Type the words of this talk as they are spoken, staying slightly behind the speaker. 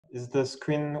Is the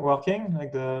screen working,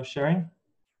 like the sharing?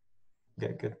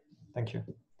 Okay, good. Thank you.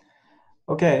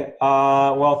 Okay,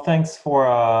 well, thanks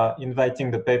for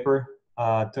inviting the paper,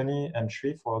 Tony and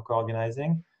Shri, for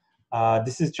co-organizing.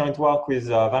 This is joint work with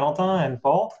Valentin and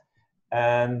Paul,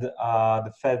 and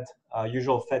the Fed,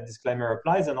 usual Fed disclaimer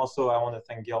applies. And also I want to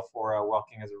thank Gil for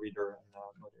working as a reader and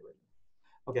moderator.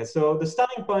 Okay, so the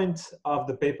starting point of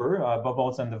the paper,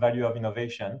 Bubbles and the Value of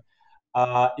Innovation,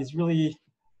 is really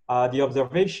the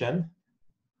observation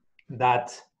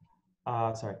that,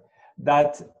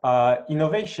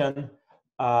 innovation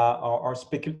or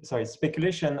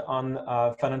speculation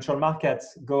on financial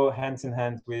markets go hand in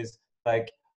hand with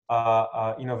like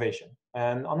innovation.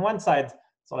 And on one side,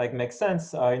 so like makes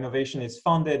sense, innovation is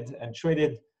founded and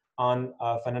traded on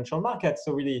financial markets.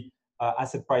 So really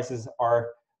asset prices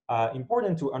are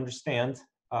important to understand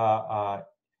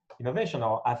innovation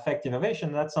or affect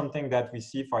innovation. That's something that we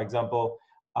see, for example,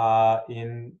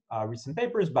 in recent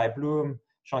papers by Bloom,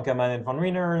 Shankerman and von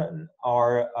Riener,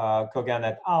 or Kogan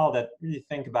et al. That really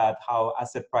think about how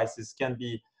asset prices can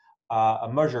be a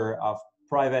measure of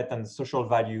private and social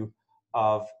value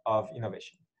of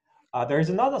innovation. There is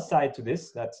another side to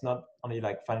this that's not only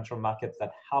like financial markets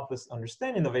that help us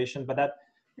understand innovation, but that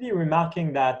really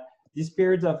remarking that these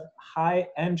periods of high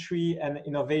entry and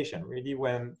innovation, really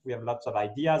when we have lots of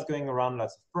ideas going around,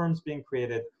 lots of firms being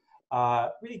created,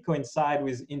 really coincide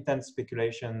with intense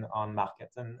speculation on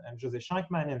markets. And Jose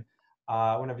Shankman, in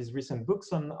one of his recent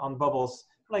books on bubbles,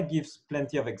 like gives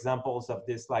plenty of examples of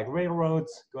this, like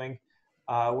railroads going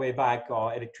way back,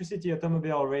 or electricity,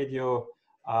 automobile, radio,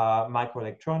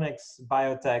 microelectronics,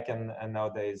 biotech, and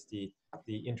nowadays the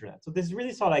internet. So there's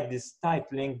really sort of like this tight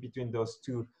link between those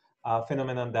two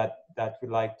phenomenon that we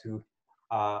like to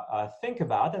think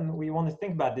about, and we want to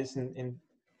think about this in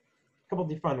a couple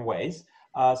different ways.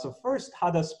 So first, how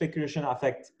does speculation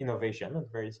affect innovation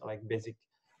at very like basic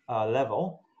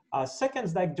level?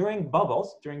 Second, like during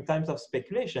bubbles, during times of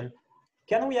speculation,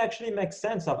 can we actually make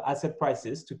sense of asset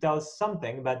prices to tell us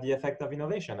something about the effect of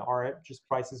innovation, or just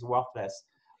prices worthless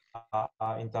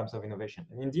in terms of innovation?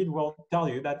 And indeed, we'll tell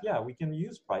you that, yeah, we can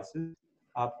use prices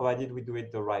provided we do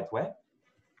it the right way.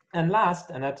 And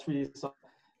last, and that's really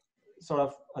sort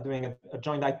of doing a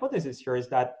joint hypothesis here, is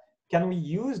that can we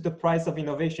use the price of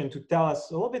innovation to tell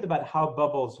us a little bit about how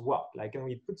bubbles work? Like, can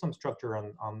we put some structure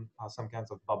on some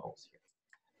kinds of bubbles here?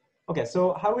 Okay,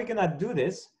 so how are we gonna do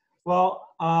this? Well,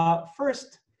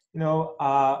 first, we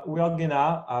are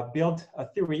gonna build a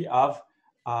theory of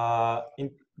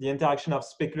in the interaction of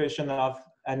speculation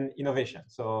and innovation.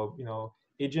 So,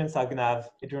 agents are gonna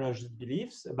have heterogeneous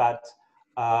beliefs about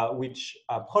which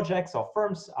projects or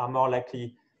firms are more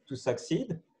likely to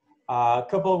succeed.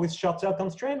 Coupled with short-term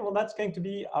constraint, well, that's going to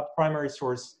be a primary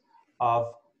source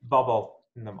of bubble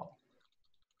in the model.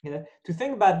 To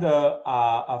think about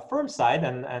the firm side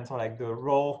and sort of like the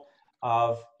role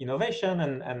of innovation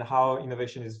and how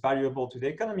innovation is valuable to the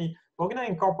economy, we're going to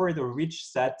incorporate a rich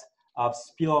set of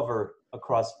spillover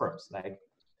across firms, like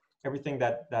everything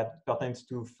that pertains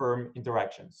to firm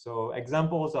interactions. So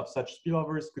examples of such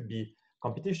spillovers could be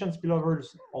competition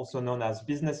spillovers, also known as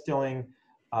business stealing.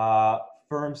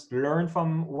 Firms learn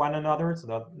from one another, so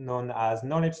that's known as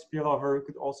knowledge spillover. It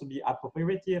could also be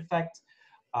appropriability effect,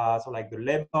 so like the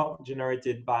labor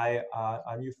generated by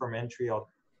a new firm entry, or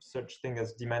such thing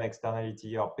as demand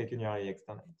externality or pecuniary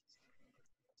externalities.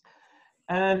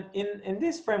 And in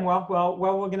this framework, well,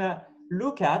 what we're gonna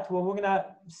look at, well, we're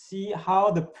gonna see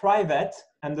how the private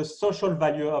and the social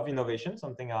value of innovation,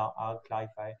 something I'll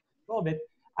clarify a little bit,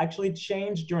 actually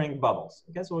change during bubbles.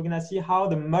 Okay, so we're gonna see how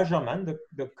the measurement,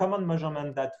 the common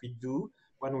measurement that we do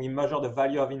when we measure the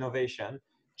value of innovation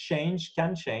can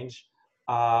change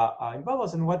in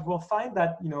bubbles. And what we'll find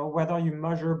that, whether you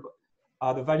measure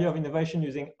the value of innovation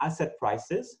using asset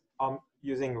prices or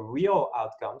using real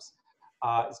outcomes,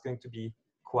 is going to be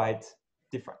quite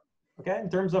different. Okay, in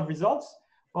terms of results,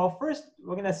 well, first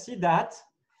we're gonna see that,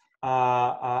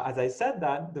 as I said,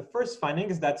 that the first finding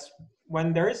is that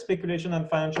when there is speculation on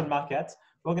financial markets,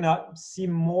 we're gonna see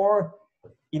more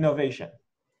innovation.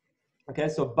 Okay,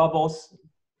 so bubbles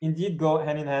indeed go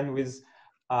hand in hand with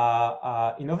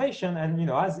innovation, and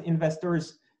as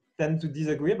investors tend to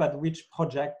disagree about which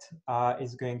project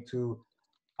is going to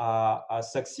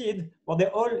succeed, well, they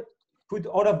all put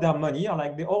all of their money, or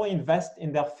like they all invest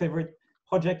in their favorite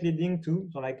project, leading to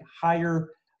like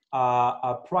higher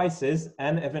prices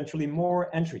and eventually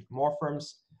more entry, more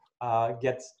firms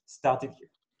get started here.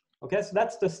 Okay, so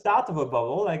that's the start of a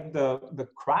bubble, like the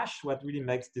crash, what really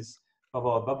makes this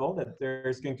bubble a bubble, that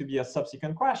there's going to be a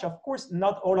subsequent crash. Of course,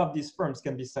 not all of these firms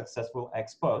can be successful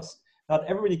ex post. Not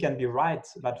everybody can be right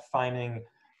about finding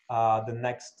the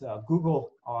next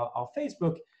Google or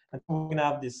Facebook, and we're gonna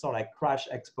have this sort of like crash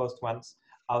exposed once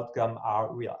outcome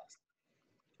are realized.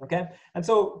 Okay, and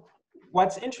so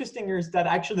what's interesting here is that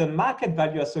actually the market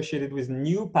value associated with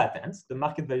new patents, the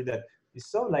market value that we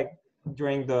saw like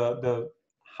during the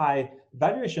high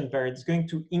valuation period, is going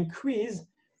to increase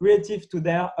relative to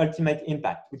their ultimate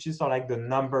impact, which is sort of like the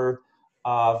number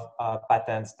of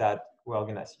patents that we're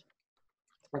gonna see.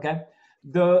 Okay,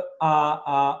 the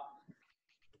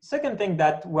second thing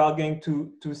that we're going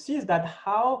to see is that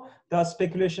how the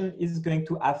speculation is going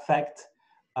to affect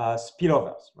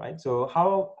spillovers, right? So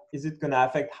how is it going to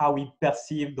affect how we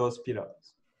perceive those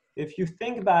spillovers? If you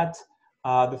think about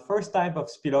the first type of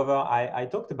spillover I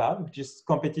talked about, which is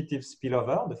competitive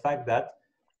spillover, the fact that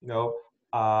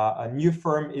a new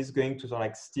firm is going to sort of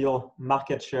like steal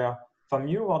market share from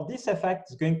you, or this effect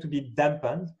is going to be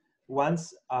dampened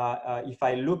once if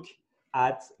I look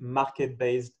at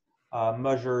market-based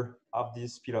measure of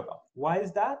this spillover. Why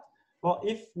is that? Well,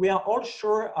 if we are all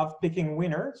sure of picking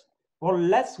winners, we're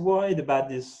less worried about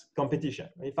this competition.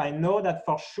 If I know that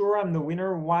for sure I'm the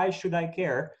winner, why should I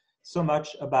care so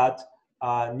much about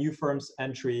new firms'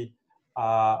 entry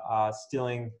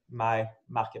stealing my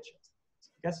market shares?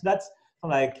 Okay, so that's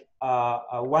like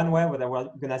one way where we're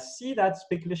gonna see that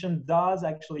speculation does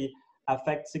actually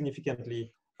affect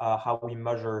significantly how we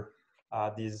measure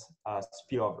these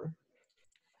spillover.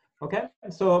 Okay,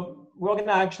 so we're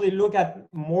gonna actually look at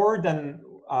more than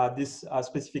this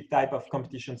specific type of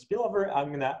competition spillover.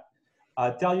 I'm gonna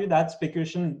tell you that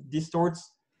speculation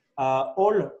distorts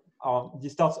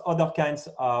distorts other kinds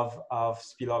of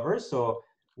spillovers. So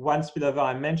one spillover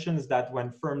I mentioned is that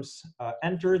when firms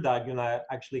enter, they're gonna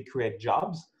actually create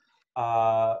jobs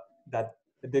that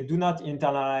they do not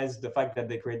internalize the fact that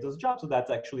they create those jobs. So that's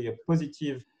actually a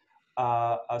positive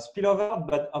spillover.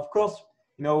 But of course,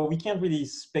 we can't really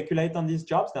speculate on these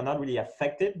jobs. They're not really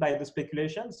affected by the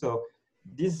speculation. So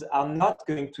these are not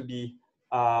going to be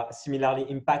similarly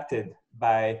impacted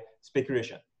by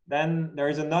speculation. Then there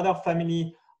is another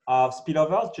family of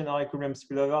spillovers, general equilibrium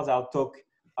spillovers, I'll talk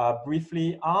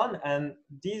briefly on. And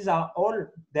these are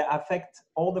they affect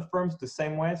all the firms the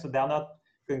same way. So they're not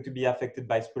going to be affected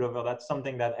by spillover. That's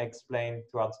something that I explained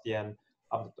towards the end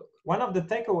of the talk. One of the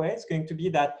takeaways is going to be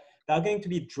that there are going to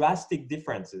be drastic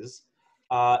differences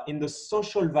in the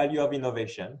social value of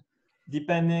innovation,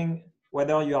 depending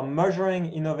whether you are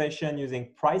measuring innovation using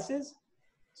prices,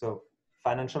 so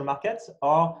financial markets,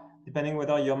 or depending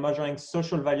whether you're measuring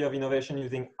social value of innovation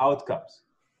using outcomes.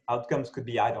 Outcomes could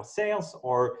be either sales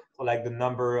or like the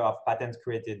number of patents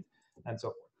created and so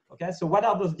forth. Okay, so what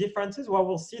are those differences? Well,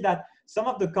 we'll see that some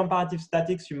of the comparative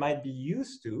statistics you might be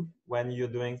used to when you're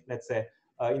doing, let's say,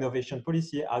 innovation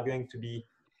policy are going to be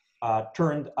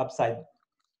turned upside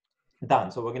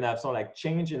down. So we're going to have sort of like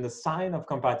change in the sign of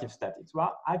comparative statistics. We're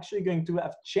actually going to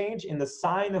have change in the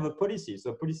sign of a policy.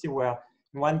 So a policy where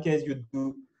in one case you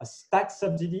do a tax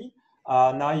subsidy,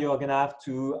 now you're going to have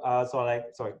to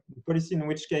policy in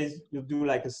which case you do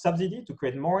like a subsidy to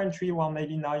create more entry, while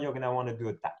maybe now you're going to want to do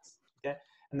a tax. Okay,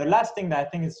 and the last thing that I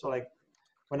think is sort of like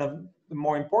one of the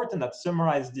more important that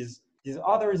summarize these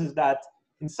others is that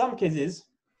in some cases,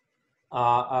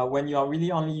 when you are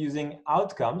really only using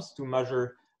outcomes to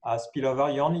measure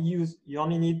spillover, you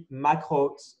only need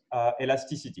macro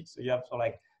elasticity. So you have sort of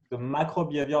like the macro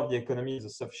behavior of the economy is a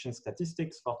sufficient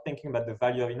statistics for thinking about the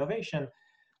value of innovation.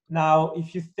 Now,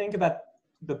 if you think about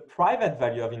the private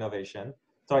value of innovation,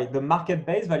 the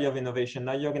market-based value of innovation,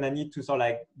 now you're going to need to sort of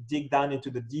like dig down into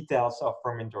the details of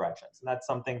firm interactions. And that's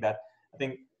something that I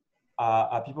think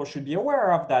people should be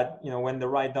aware of, that when they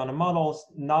write down a model,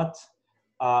 not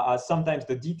sometimes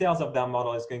the details of their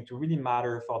model is going to really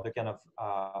matter for the kind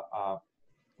of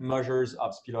measures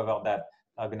of spillover that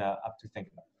are going to have to think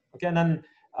about. Okay, and then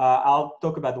I'll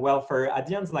talk about welfare at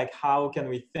the end, like how can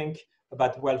we think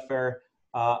about welfare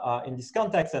in this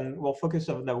context, and we'll focus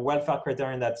on the welfare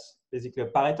criterion that's basically a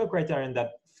Pareto criterion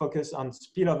that focus on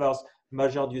spillovers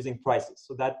measured using prices.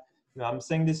 So that I'm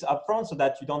saying this upfront so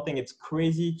that you don't think it's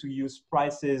crazy to use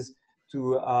prices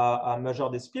to measure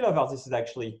the spillovers. This is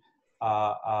actually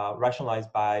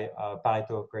rationalized by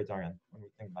Pareto criterion when we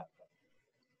think about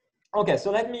that. Okay, so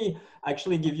let me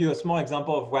actually give you a small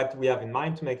example of what we have in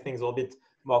mind to make things a little bit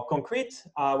more concrete.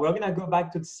 We're going to go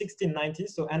back to the 1690s,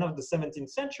 so end of the 17th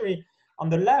century. On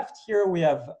the left here, we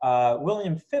have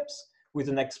William Phipps, who is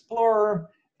an explorer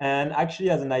and actually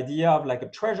has an idea of like a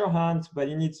treasure hunt, but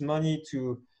he needs money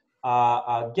to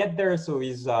get there. So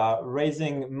he's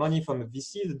raising money from a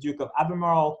VC, the Duke of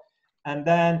Albemarle. And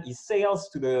then he sails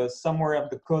to somewhere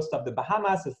up the coast of the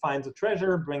Bahamas and finds a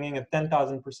treasure, bringing a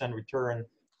 10,000% return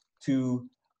to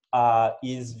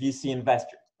his VC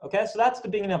investors. Okay, so that's the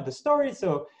beginning of the story.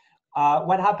 So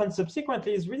what happened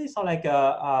subsequently is really sort of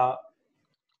like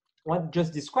what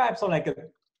just describes sort of like a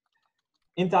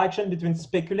interaction between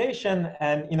speculation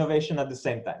and innovation at the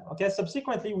same time. Okay,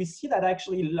 subsequently, we see that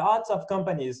actually lots of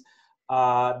companies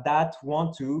that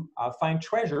want to find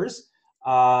treasures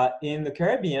in the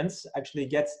Caribbean actually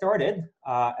get started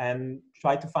and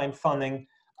try to find funding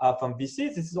from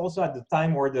VCs. This is also at the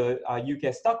time where the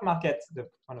UK stock market,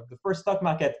 one of the first stock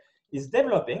market, is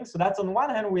developing. So that's on one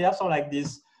hand, we have sort of like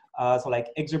this sort of like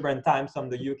exuberant times on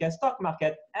the UK stock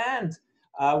market, and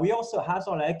we also have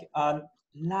sort of like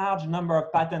large number of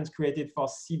patents created for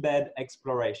seabed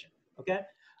exploration. Okay,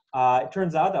 it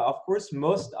turns out that, of course,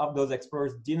 most of those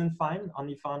explorers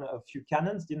only found a few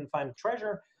cannons, didn't find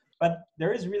treasure, but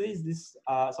there is really this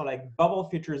sort of like bubble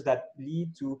features that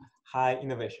lead to high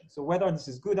innovation. So whether this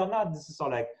is good or not, this is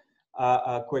sort of like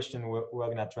a question we're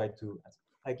gonna try to answer.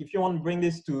 Like if you want to bring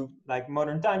this to like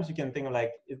modern times, you can think of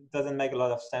like, it doesn't make a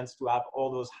lot of sense to have all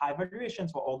those high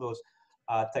valuations for all those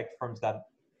tech firms that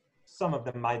some of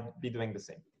them might be doing the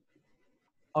same.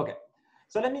 Okay,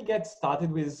 so let me get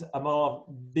started with a more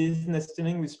business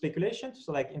stealing with speculation.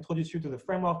 So like introduce you to the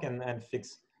framework and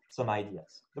fix some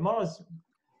ideas. The model is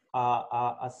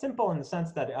simple in the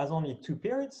sense that it has only two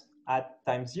periods. At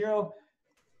time zero,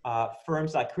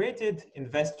 firms are created,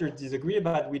 investors disagree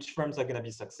about which firms are gonna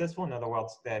be successful. In other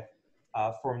words, they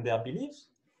form their beliefs.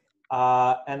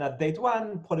 And at date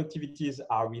one, productivities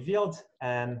are revealed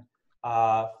and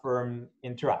firms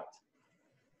interact.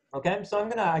 Okay, so I'm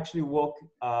gonna actually walk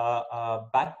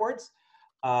backwards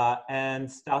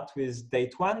and start with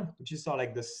date one, which is sort of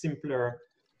like the simpler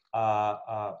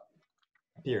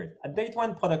period. At date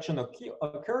one, production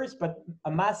occurs, but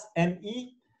a mass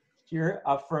ME here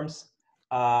of firms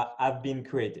have been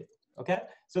created. Okay,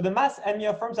 so the mass ME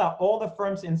of firms are all the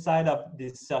firms inside of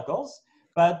these circles.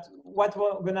 But what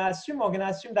we're gonna assume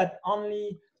that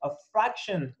only a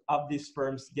fraction of these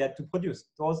firms get to produce.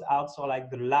 Those are sort of like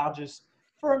the largest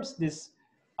firms,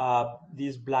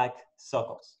 these black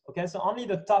circles. Okay, so only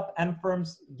the top M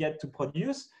firms get to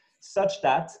produce, such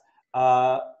that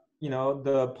you know,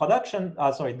 the production,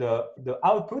 the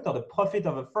output or the profit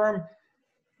of a firm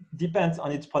depends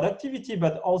on its productivity,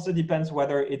 but also depends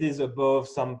whether it is above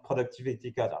some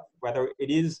productivity cutoff, whether it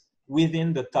is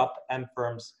within the top M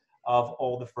firms of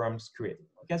all the firms created.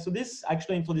 Okay, so this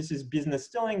actually introduces business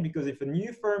stealing, because if a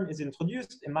new firm is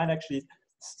introduced, it might actually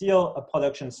steal a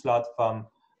production slot from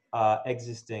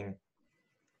existing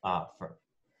firm.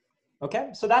 Okay,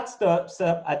 so that's the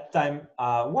setup at time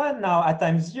one. Now at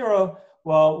time zero,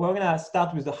 well, we're gonna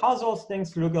start with the households.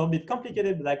 Things look a little bit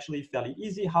complicated, but actually fairly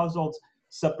easy. Households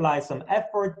supply some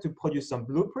effort to produce some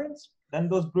blueprints. Then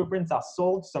those blueprints are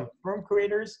sold to some firm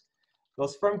creators.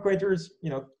 Those firm creators, you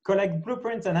know, collect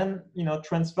blueprints and then, you know,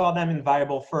 transfer them in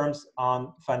viable firms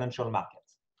on financial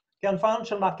markets. Okay, on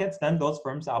financial markets, then those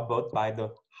firms are bought by the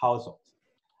households.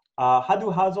 How do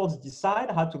households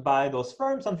decide how to buy those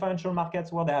firms on financial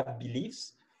markets? Well, they have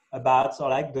beliefs about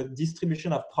sort of like the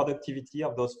distribution of productivity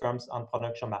of those firms on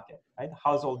production market, right?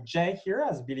 Household J here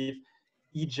has belief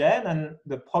EJ, and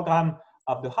the program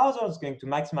of the household is going to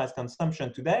maximize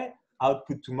consumption today,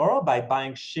 output tomorrow by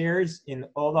buying shares in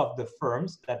all of the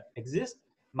firms that exist,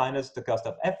 minus the cost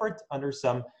of effort under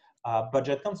some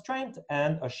budget constraint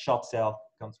and a short sale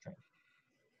constraint.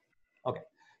 Okay,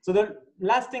 so the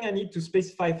last thing I need to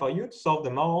specify for you to solve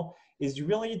the model is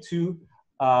really to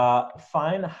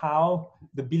find how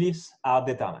the beliefs are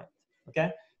determined.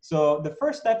 Okay, so the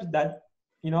first step is that,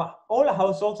 you know, all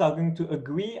households are going to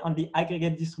agree on the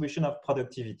aggregate distribution of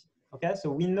productivity. Okay,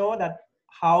 so we know that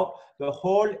how the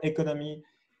whole economy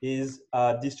is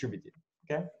distributed.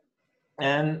 Okay,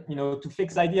 and, you know, to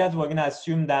fix ideas, we're going to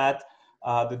assume that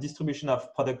the distribution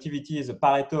of productivity is a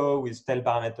Pareto with tail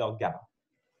parameter gamma.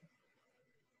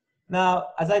 Now,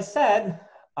 as I said,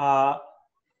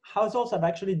 households have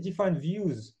actually different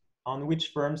views on which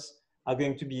firms are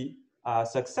going to be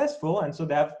successful, and so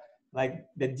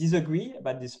they disagree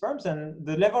about these firms, and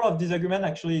the level of disagreement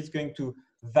actually is going to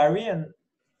vary, and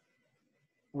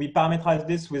we parameterize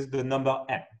this with the number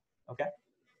m. Okay,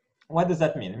 what does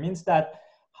that mean? It means that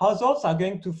households are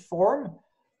going to form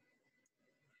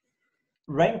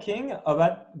ranking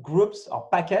about groups or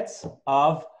packets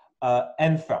of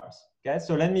n firms. Okay,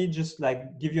 so let me just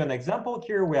like give you an example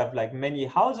here. We have like many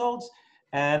households,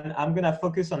 and I'm gonna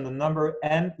focus on the number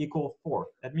n equal 4.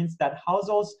 That means that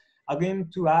households are going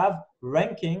to have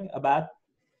ranking about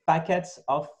packets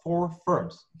of 4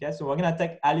 firms. Okay, so we're gonna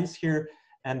take Alice here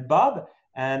and Bob,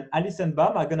 and Alice and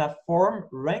Bob are gonna form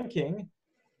ranking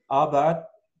about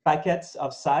packets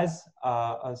of size,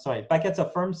 packets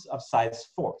of firms of size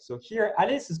 4. So here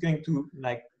Alice is going to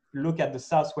like look at the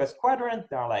southwest quadrant,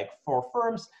 there are like 4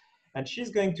 firms, and she's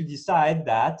going to decide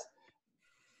that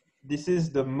this is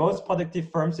the most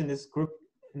productive firms in this group.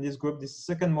 This is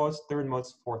second most, third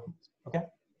most, fourth most. Okay.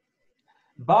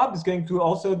 Bob is going to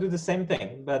also do the same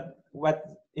thing, but what's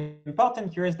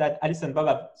important here is that Alice and Bob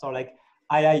have sort of like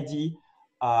IID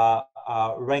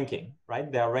ranking,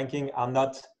 right? Their ranking are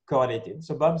not correlated.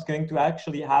 So Bob's going to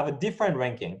actually have a different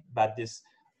ranking about this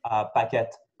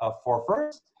packet of 4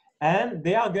 firms, and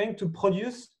they are going to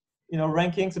produce,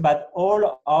 rankings about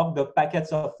all of the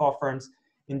packets of 4 firms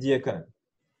in the economy.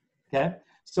 Okay,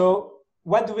 so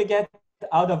what do we get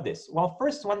out of this? Well,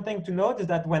 first, one thing to note is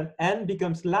that when n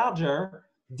becomes larger,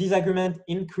 disagreement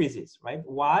increases, right?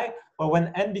 Why? Well,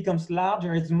 when n becomes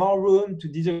larger, it's more room to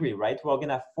disagree, right? We're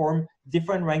gonna form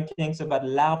different rankings about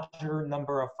larger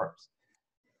number of firms.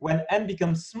 When n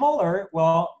becomes smaller,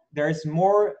 well, there is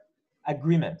more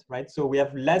agreement, right? So we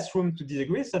have less room to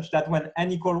disagree, such that when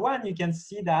n equal 1, you can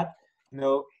see that,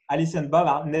 Alice and Bob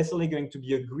are necessarily going to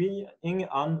be agreeing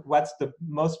on what's the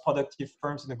most productive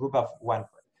firms in a group of 1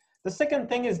 firm. The second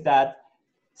thing is that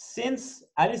since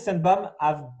Alice and Bob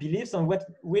have beliefs on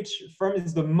which firm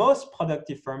is the most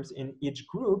productive firms in each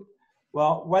group,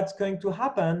 well, what's going to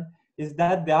happen is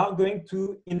that they are going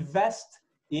to invest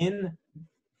in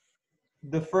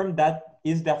the firm that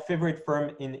is their favorite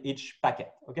firm in each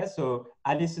packet. Okay, so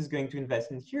Alice is going to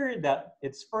invest in here, that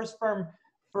it's first firm,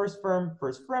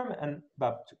 and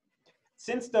Bob too.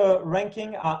 Since the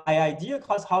ranking are IID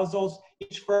across households,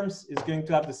 each firm is going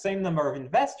to have the same number of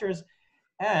investors,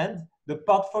 and the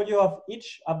portfolio of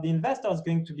each of the investors is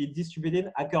going to be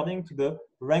distributed according to the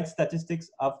rank statistics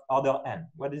of order n.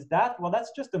 What is that? Well,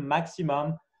 that's just the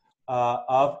maximum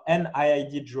of n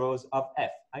IID draws of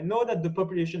F. I know that the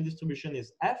population distribution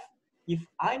is F. If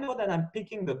I know that I'm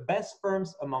picking the best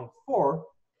firms among 4,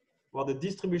 well, the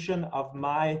distribution of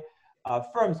my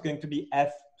firm is going to be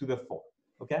F to the 4.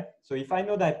 Okay, so if I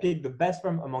know that I pick the best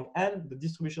firm among n, the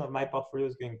distribution of my portfolio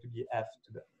is going to be F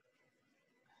to the.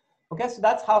 Okay, so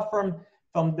that's how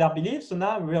from their beliefs. So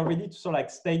now we are ready to sort of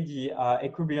like state the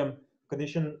equilibrium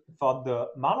condition for the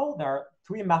model. There are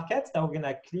 3 markets that we're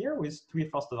gonna clear with 3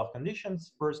 first-order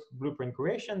conditions. First, blueprint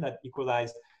creation that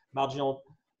equalize marginal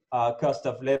cost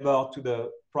of labor to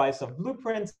the price of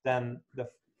blueprints. Then the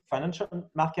financial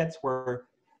markets were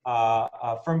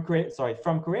firm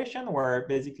creation, where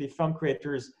basically firm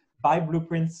creators buy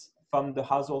blueprints from the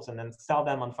households and then sell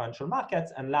them on financial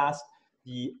markets. And last,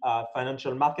 the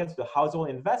financial markets, the household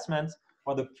investments,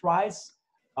 or the price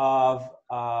of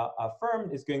a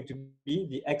firm is going to be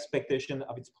the expectation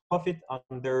of its profit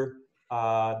under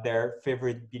their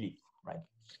favorite belief, right?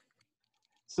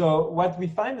 So what we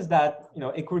find is that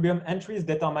equilibrium entry is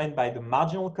determined by the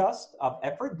marginal cost of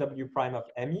effort, W prime of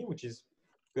ME, which is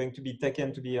going to be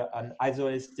taken to be an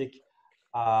isoelastic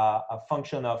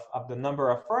function of the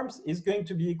number of firms, is going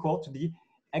to be equal to the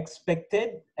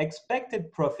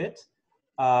expected profit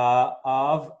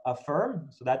of a firm.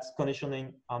 So that's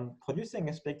conditioning on producing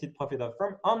expected profit of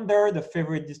firm under the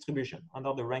favorite distribution,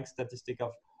 under the rank statistic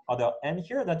of order n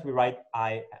here that we write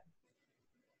IN.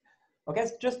 Okay,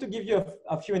 so just to give you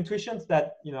a few intuitions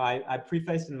that I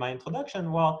prefaced in my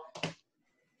introduction. Well,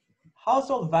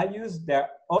 household values their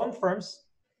own firms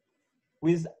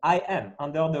with IN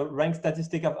under the rank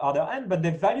statistic of order n, but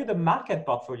they value the market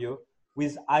portfolio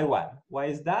with I1. Why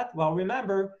is that? Well,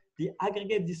 remember, the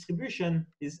aggregate distribution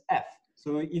is F.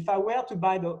 So if I were to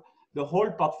buy the whole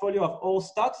portfolio of all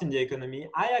stocks in the economy,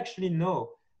 I actually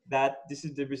know that this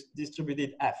is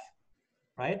distributed F,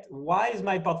 right? Why is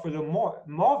my portfolio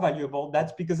more valuable?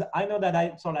 That's because I know that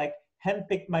I sort of like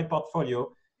handpicked my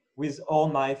portfolio with all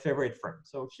my favorite firms.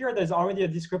 So here there's already a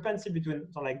discrepancy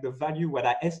between sort of like the value, what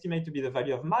I estimate to be the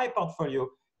value of my portfolio,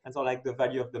 and sort of like the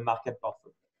value of the market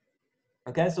portfolio.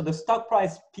 Okay, so the stock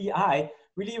price PI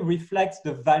really reflects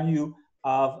the value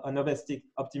of an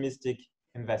optimistic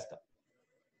investor.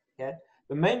 Okay,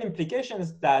 the main implication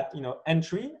is that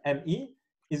entry ME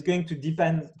is going to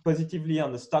depend positively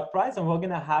on the stock price, and we're going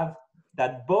to have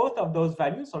that both of those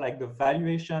values, so like the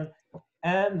valuation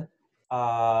and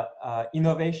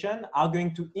innovation, are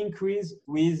going to increase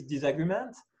with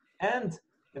disagreement and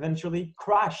eventually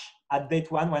crash at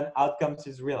date 1 when outcomes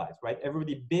is realized. Right?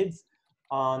 Everybody bids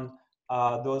on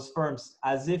those firms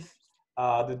as if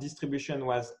the distribution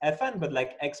was Fn, but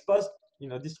like ex post,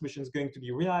 distribution is going to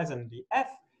be realized and be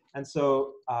F, and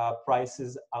so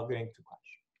prices are going to crash.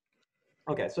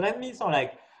 Okay, so let me sort of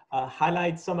like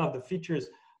highlight some of the features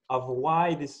of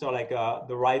why this is sort of like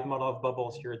the right model of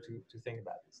bubbles here to think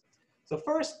about this. So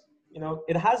first,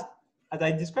 it has, as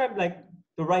I described, like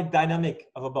the right dynamic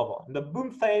of a bubble. In the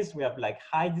boom phase, we have like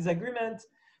high disagreement.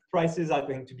 prices are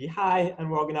going to be high,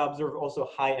 and we're going to observe also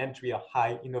high entry or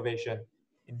high innovation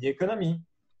in the economy,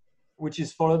 which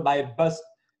is followed by a bust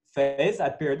phase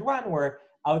at period 1, where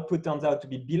output turns out to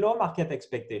be below market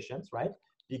expectations, right?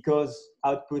 Because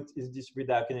output is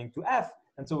distributed according to F.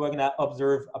 And so we're going to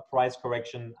observe a price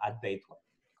correction at day 12.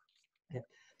 Okay.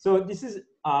 So this is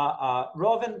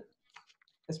relevant,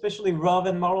 especially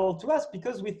relevant model to us,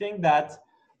 because we think that,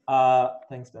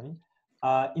 thanks, Danny,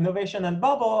 innovation and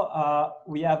bubble,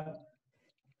 we have,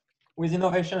 with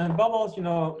innovation and bubbles, you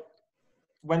know,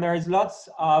 when there is lots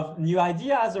of new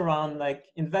ideas around, like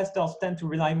investors tend to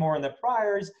rely more on the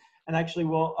priors and actually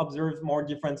will observe more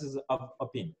differences of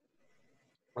opinion.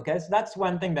 Okay, so that's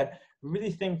one thing that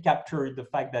really think captured the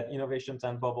fact that innovations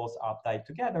and bubbles are tied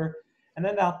together. And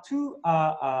then there are two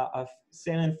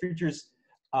salient features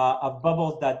of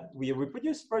bubbles that we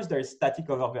reproduce. First, there is static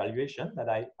overvaluation that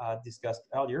I discussed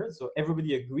earlier. So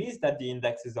everybody agrees that the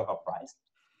index is overpriced.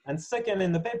 And second,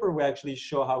 in the paper, we actually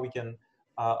show how we can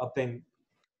obtain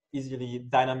easily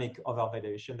dynamic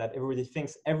overvaluation, that everybody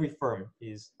thinks every firm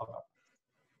is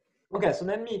overpriced. Okay, so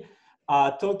let me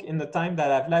talk in the time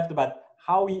that I've left about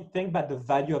how we think about the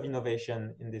value of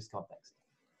innovation in this context.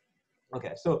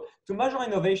 Okay, so to measure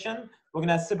innovation, we're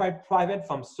going to separate private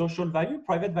from social value.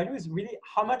 Private value is really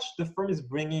how much the firm is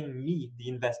bringing me, the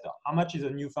investor. How much is a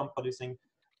new firm producing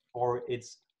for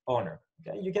its owner?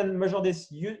 Okay, you can measure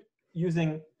this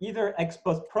using either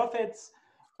ex-post profits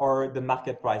or the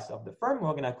market price of the firm.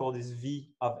 We're going to call this V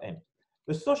of M.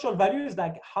 The social value is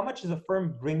like how much is a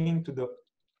firm bringing to the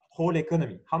whole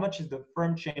economy? How much is the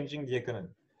firm changing the economy,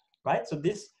 right? So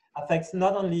this affects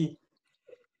not only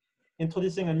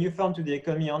introducing a new firm to the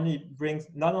economy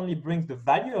not only brings the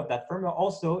value of that firm, but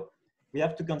also we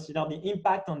have to consider the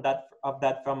impact on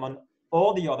that firm on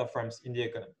all the other firms in the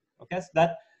economy. Okay, so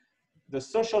that the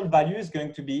social value is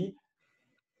going to be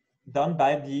done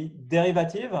by the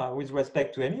derivative with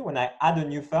respect to ME when I add a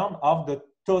new firm of the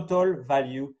total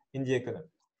value in the economy.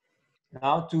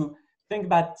 Now to think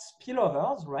about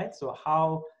spillovers, right? So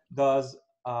how does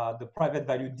the private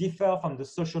value differ from the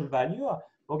social value?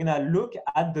 We're going to look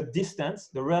at the distance,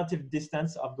 the relative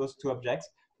distance of those two objects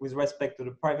with respect to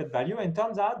the private value. And it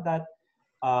turns out that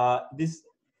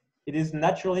it is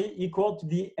naturally equal to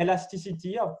the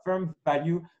elasticity of firm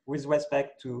value with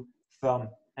respect to firm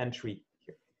entry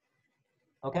here.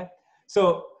 Okay,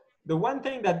 so the one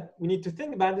thing that we need to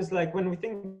think about is like when we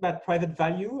think about private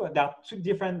value, there are two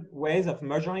different ways of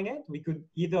measuring it. We could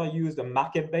either use the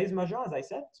market-based measure, as I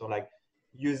said, so like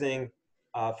using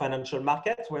financial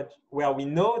markets where we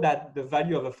know that the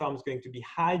value of a firm is going to be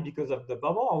high because of the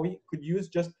bubble, or we could use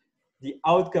just the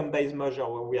outcome-based measure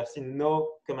where we have seen no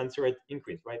commensurate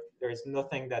increase, right? There is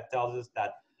nothing that tells us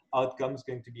that outcome is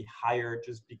going to be higher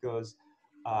just because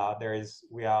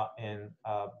we are in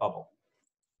a bubble.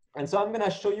 And so I'm going to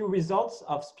show you results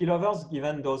of spillovers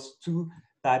given those two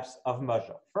types of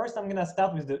measure. First, I'm going to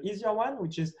start with the easier one,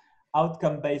 which is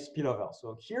outcome-based spillover.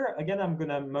 So here, again, I'm going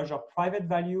to measure private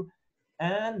value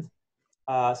and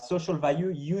social value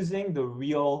using the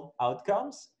real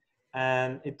outcomes.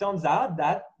 And it turns out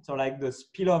that, so like the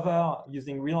spillover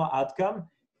using real outcome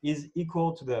is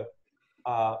equal to the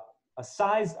a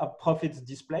size of profits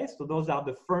displaced. So those are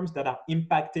the firms that are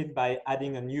impacted by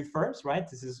adding a new firms, right?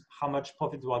 This is how much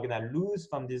profits we're gonna lose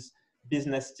from this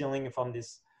business stealing, from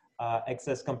this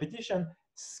excess competition,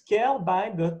 scaled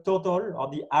by the total or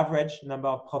the average number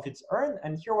of profits earned.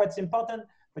 And here what's important,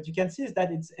 what you can see is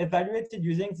that it's evaluated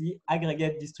using the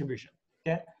aggregate distribution,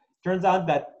 okay? Turns out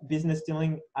that business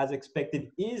stealing, as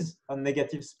expected, is a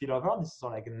negative spillover. This is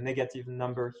like a negative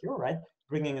number here, right?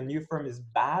 Bringing a new firm is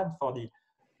bad for the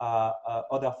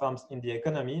other firms in the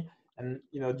economy. And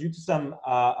due to some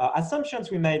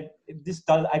assumptions we made, this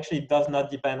actually does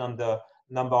not depend on the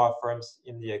number of firms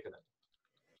in the economy.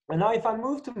 And now if I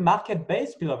move to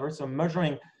market-based spillover, so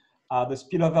measuring the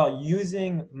spillover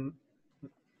using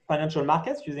financial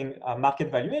markets, using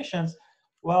market valuations,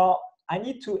 well, I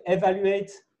need to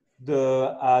evaluate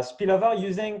the spillover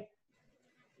using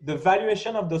the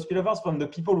valuation of those spillovers from the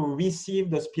people who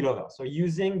receive the spillover. So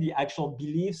using the actual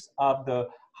beliefs of the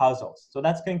households. So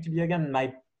that's going to be, again,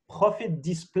 my profit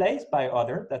displaced by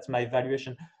other. That's my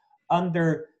valuation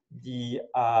under the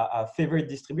favorite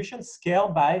distribution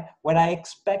scaled by what I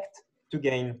expect to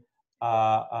gain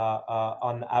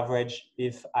on average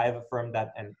if I have a firm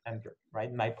that enter,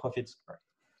 right? My profits earned.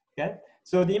 Okay.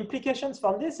 So the implications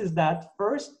from this is that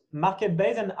first,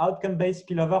 market-based and outcome-based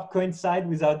spillover coincide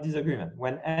without disagreement.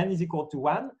 When n is equal to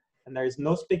 1 and there is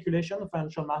no speculation in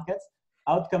financial markets,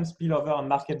 outcome spillover and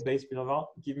market-based spillover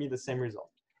give me the same result.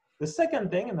 The second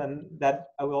thing, and then that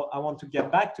I want to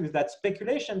get back to, is that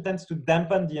speculation tends to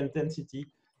dampen the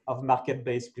intensity of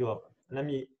market-based spillover. Let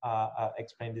me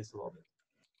explain this a little bit.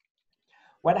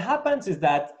 What happens is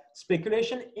that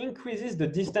speculation increases the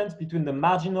distance between the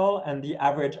marginal and the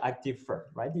average active firm,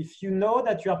 right? If you know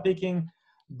that you are picking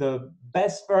the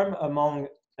best firm among,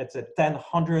 let's say, 10,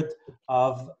 100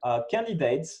 of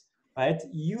candidates, right?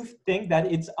 You think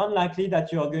that it's unlikely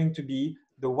that you are going to be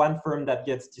the one firm that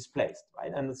gets displaced,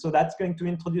 right? And so that's going to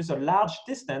introduce a large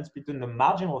distance between the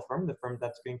marginal firm, the firm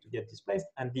that's going to get displaced,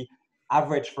 and the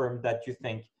average firm that you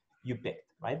think you picked,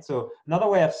 right? So another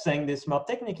way of saying this more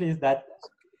technically is that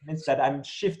means that I'm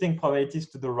shifting probabilities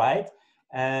to the right,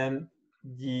 and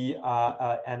the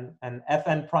and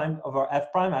Fn prime over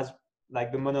F prime as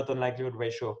like the monotone likelihood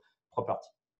ratio property.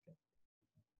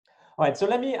 All right, so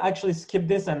let me actually skip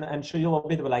this and show you a little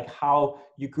bit of like how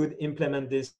you could implement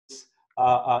this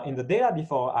in the data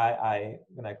before I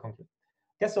conclude.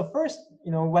 Okay, so first,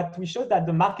 what we showed that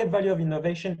the market value of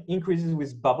innovation increases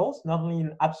with bubbles, not only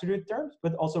in absolute terms,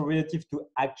 but also relative to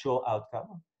actual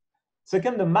outcome.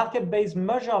 Second, the market-based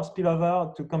measure of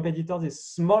spillover to competitors is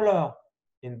smaller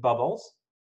in bubbles,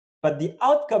 but the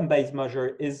outcome-based measure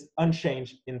is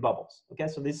unchanged in bubbles. Okay,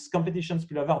 so this competition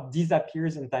spillover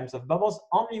disappears in times of bubbles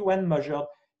only when measured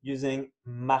using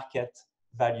market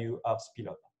value of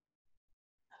spillover.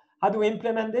 How do we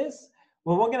implement this?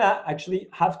 Well, we're gonna actually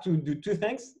have to do two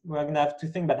things. We're gonna have to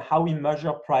think about how we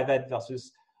measure private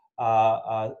versus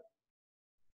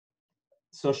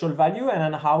social value, and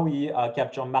then how we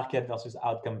capture market versus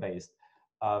outcome-based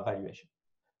valuation.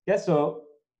 Okay, so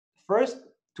first,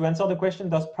 to answer the question,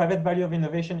 does private value of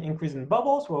innovation increase in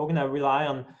bubbles? Well, we're going to rely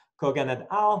on Kogan et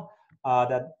al.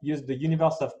 That used the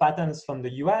universe of patents from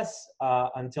the US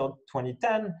until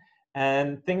 2010,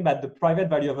 and think about the private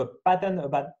value of a patent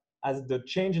as the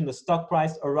change in the stock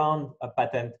price around a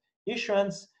patent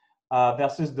issuance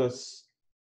versus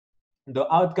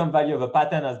the outcome value of a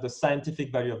patent as the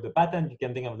scientific value of the patent. You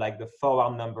can think of like the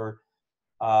forward number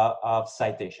of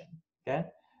citation. Okay.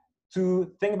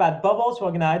 To think about bubbles, we're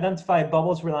going to identify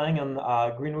bubbles relying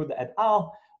on Greenwood et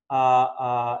al.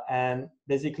 And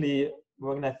basically,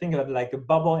 we're going to think of like a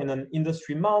bubble in an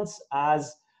industry month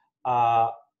as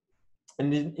an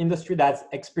industry that's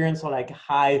experienced like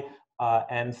high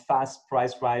and fast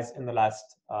price rise in the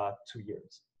last 2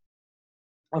 years.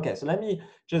 Okay, so let me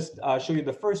just show you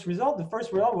the first result. The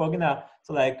first result, we're gonna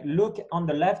look on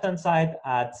the left-hand side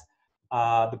at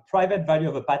the private value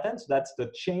of a patent. So that's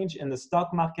the change in the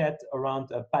stock market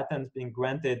around a patent being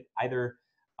granted, either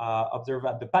observed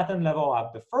at the patent level or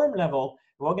at the firm level.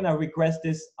 We're gonna regress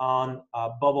this on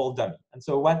a bubble dummy. And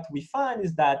so what we find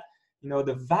is that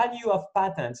the value of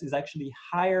patents is actually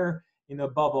higher in a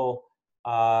bubble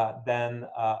than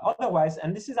otherwise,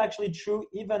 and this is actually true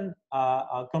even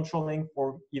controlling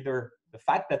for either the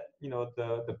fact that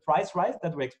the price rise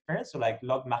that we experience, so like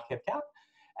log market cap,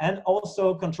 and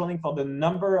also controlling for the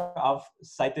number of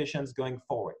citations going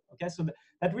forward. Okay, so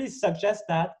that really suggests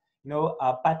that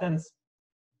patents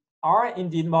are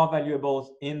indeed more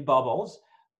valuable in bubbles,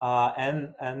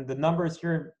 and the numbers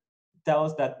here tell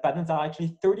us that patents are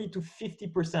actually 30 to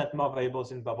 50% more valuable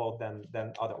in bubble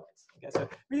than otherwise. Okay, so it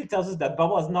really tells us that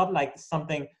bubble is not like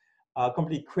something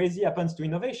completely crazy happens to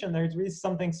innovation. There is really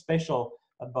something special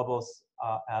at bubbles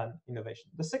and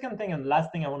innovation. The second thing and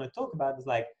last thing I want to talk about is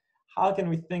like, how can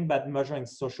we think about measuring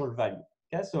social value?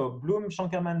 Okay, so Bloom,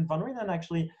 Shankerman, Van Reenen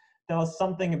actually tell us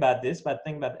something about this, but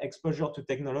think about exposure to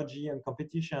technology and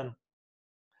competition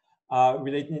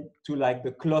related to like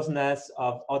the closeness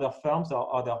of other firms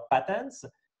or other patents.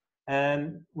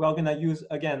 And we're going to use,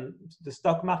 again, the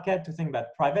stock market to think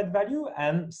about private value,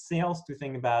 and sales to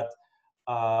think about,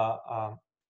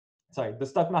 the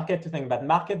stock market to think about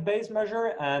market-based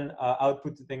measure, and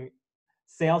output to think,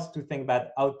 sales to think about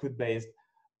output-based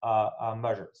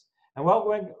measures. And what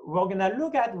we're going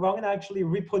to actually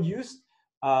reproduce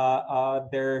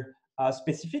their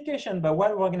specification, but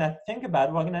what we're going to think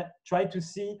about, we're going to try to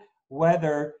see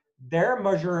whether their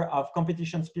measure of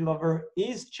competition spillover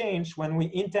is changed when we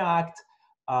interact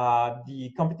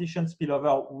the competition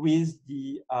spillover with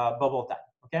the bubble time.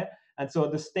 Okay, and so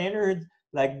the standard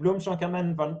like Bloom,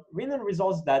 Shankerman, Van Reenen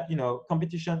results that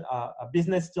competition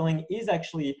business stealing is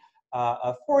actually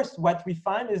a force. What we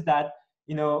find is that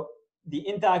the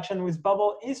interaction with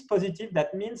bubble is positive.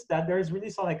 That means that there is really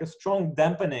sort of like a strong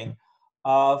dampening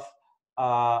of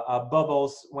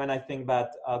bubbles when I think about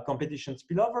competition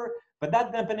spillover, but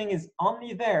that dampening is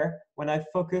only there when I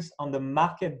focus on the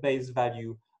market-based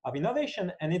value of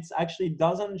innovation, and it actually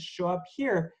doesn't show up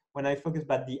here when I focus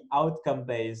about the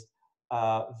outcome-based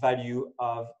value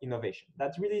of innovation.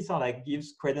 That really sort of like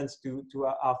gives credence to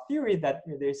our theory that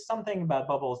there's something about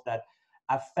bubbles that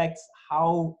affects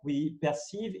how we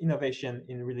perceive innovation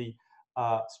in really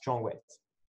strong ways.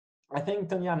 I think,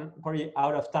 Tony, I'm probably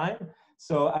out of time.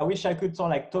 So I wish I could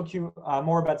sort of like talk you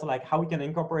more about like how we can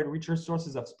incorporate richer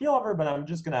sources of spillover, but I'm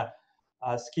just gonna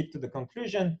skip to the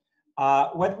conclusion.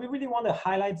 What we really want to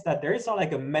highlight is that there is sort of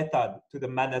like a method to the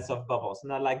madness of bubbles.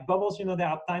 Now, like bubbles, you know, there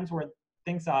are times where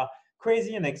things are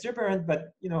crazy and exuberant,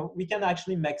 but you know, we can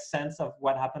actually make sense of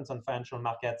what happens on financial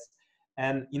markets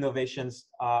and innovations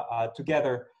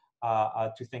together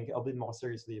to think a bit more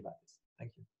seriously about this.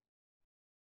 Thank you.